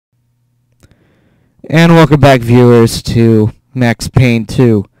And welcome back, viewers, to Max Payne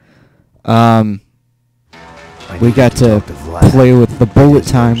 2. We got to play with the bullet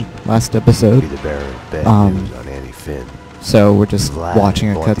time last episode. So we're just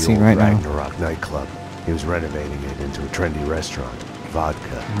watching a cutscene right now. Nightclub. He was renovating it into a trendy restaurant.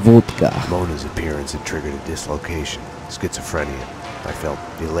 Vodka. Mona's appearance had triggered a dislocation. Schizophrenia. I felt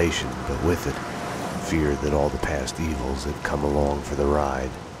elation, but with it, fear that all the past evils had come along for the ride.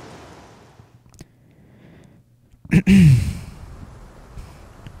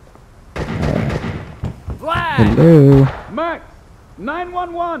 Vlad! Hello. Max!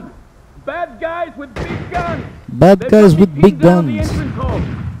 911! Bad guys with big guns! Bad guys with big guns.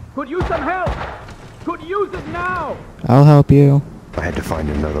 Could use some help! Could use it now! I'll help you. I had to find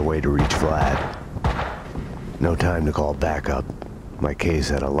another way to reach Vlad. No time to call backup. My case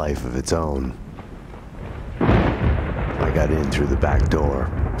had a life of its own. I got in through the back door.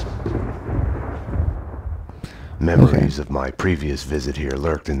 Memories of my previous visit here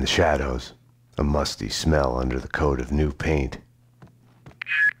lurked in the shadows. A musty smell under the coat of new paint.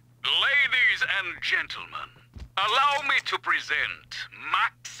 Ladies and gentlemen, allow me to present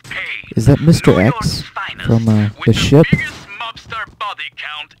Max Payne. Is that Mr. New X York's finest, from the with ship? The biggest mobster body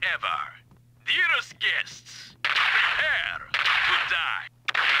count ever. Dearest guests, prepare to die.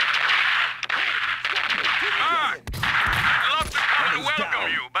 Love to come and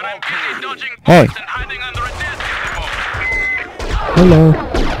welcome you, but I'm busy dodging bullets and hiding under a desk at the moment. Hello.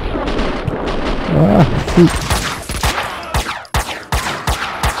 Ah, shoot.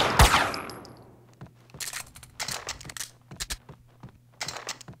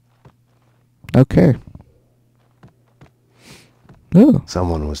 Okay. Oh.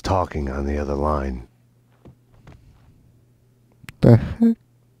 Someone was talking on the other line. The heck?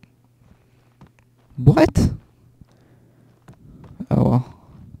 What? Oh well.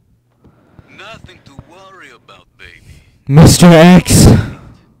 Nothing to worry about, baby. Mr. X!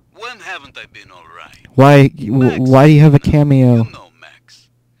 When haven't I been alright? Why do you have a You cameo? know, Max.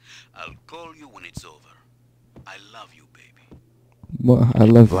 I'll call you when it's over. I love you, baby. Well, I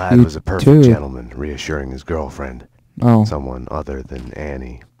love Vlad you was a perfect too. gentleman, reassuring his girlfriend. Oh. Someone other than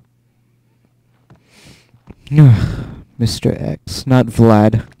Annie. Mr. X, not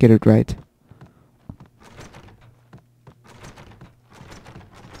Vlad. Get it right.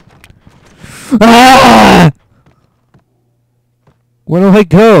 Ah! Where do I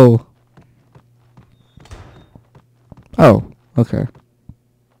go? Oh, okay.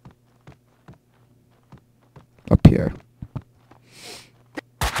 Up here.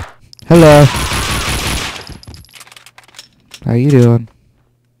 Hello. How you doing?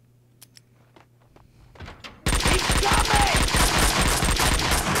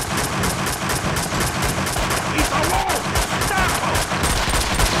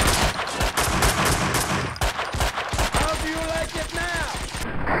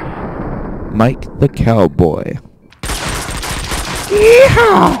 Mike the Cowboy.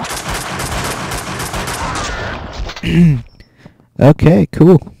 Yeehaw! Okay,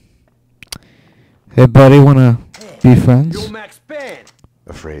 cool. Hey, buddy, wanna be friends? You Max Payne.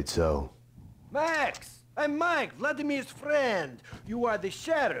 Afraid so. Max, I'm Mike, Vladimir's friend. You are the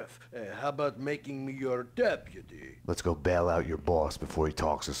sheriff. How about making me your deputy? Let's go bail out your boss before he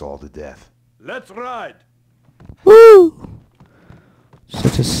talks us all to death. Let's ride. Woo!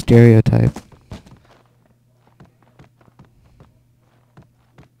 Such a stereotype.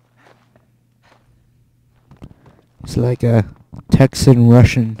 It's like a Texan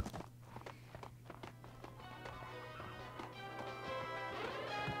Russian.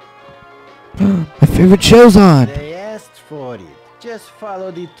 My favorite show's on! They asked for it. Just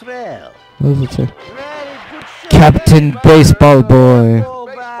follow the trail. What does it say? Very good show, Captain everybody. Baseball Boy. Baseball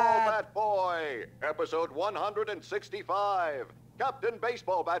Baseball bat. Bat Boy, episode 165. Captain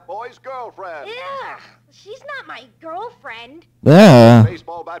Baseball Bat Boy's girlfriend. Yeah, she's not my girlfriend. Yeah.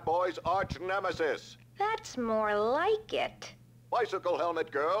 Baseball Bat Boy's arch nemesis. That's more like it. Bicycle Helmet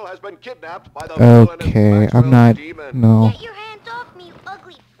Girl has been kidnapped by the villainous Okay, Maxwell I'm not. demon. No. Get your hands off me, you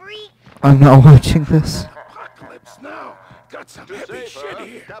ugly freak. I'm not watching this. Apocalypse now. Got some To heavy save shit her,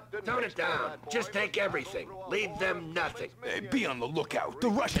 here. Captain Tone it Baseball down. Bat Boy Just take was everything. through a Leave hole them in nothing. Hey, Be on the lookout. The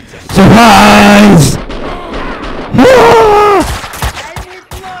Russians are... Surprise!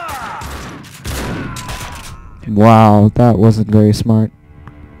 Wow, that wasn't very smart.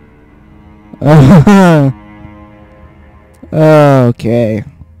 Okay.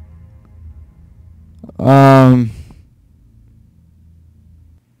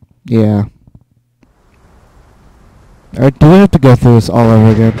 Yeah. Alright, do we have to go through this all over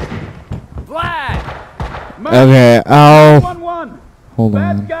again? Vlad! Okay, I'll... 911! Hold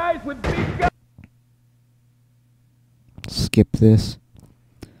Bad on. guys with big guns! skip this.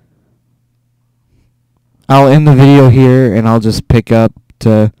 I'll end the video here, and I'll just pick up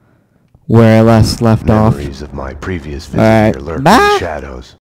to where I last left off. Memories of my previous visit Alright, here lurk in bye. the shadows.